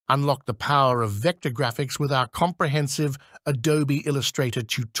Unlock the power of vector graphics with our comprehensive Adobe Illustrator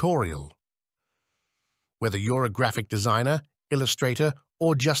tutorial. Whether you're a graphic designer, illustrator,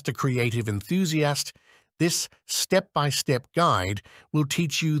 or just a creative enthusiast, this step-by-step guide will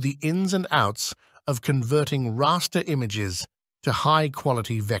teach you the ins and outs of converting raster images to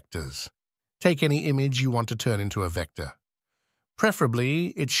high-quality vectors. Take any image you want to turn into a vector.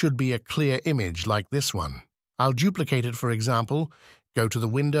 Preferably, it should be a clear image like this one. I'll duplicate it, for example. Go to the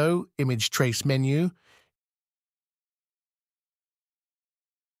Window, Image Trace menu.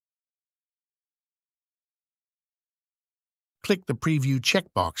 Click the Preview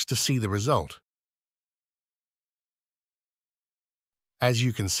checkbox to see the result. As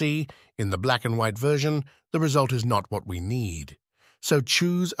you can see, in the black and white version, the result is not what we need. So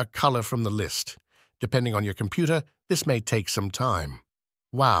choose a color from the list. Depending on your computer, this may take some time.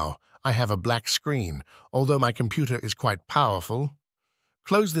 Wow, I have a black screen, although my computer is quite powerful.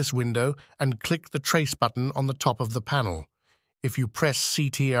 Close this window and click the Trace button on the top of the panel. If you press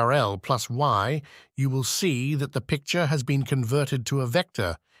Ctrl+Y, you will see that the picture has been converted to a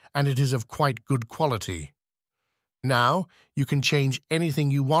vector, and it is of quite good quality. Now, you can change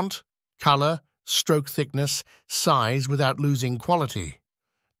anything you want, color, stroke thickness, size without losing quality.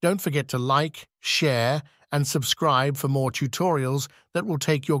 Don't forget to like, share, and subscribe for more tutorials that will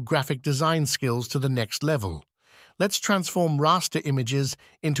take your graphic design skills to the next level. Let's transform raster images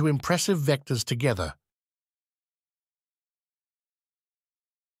into impressive vectors together.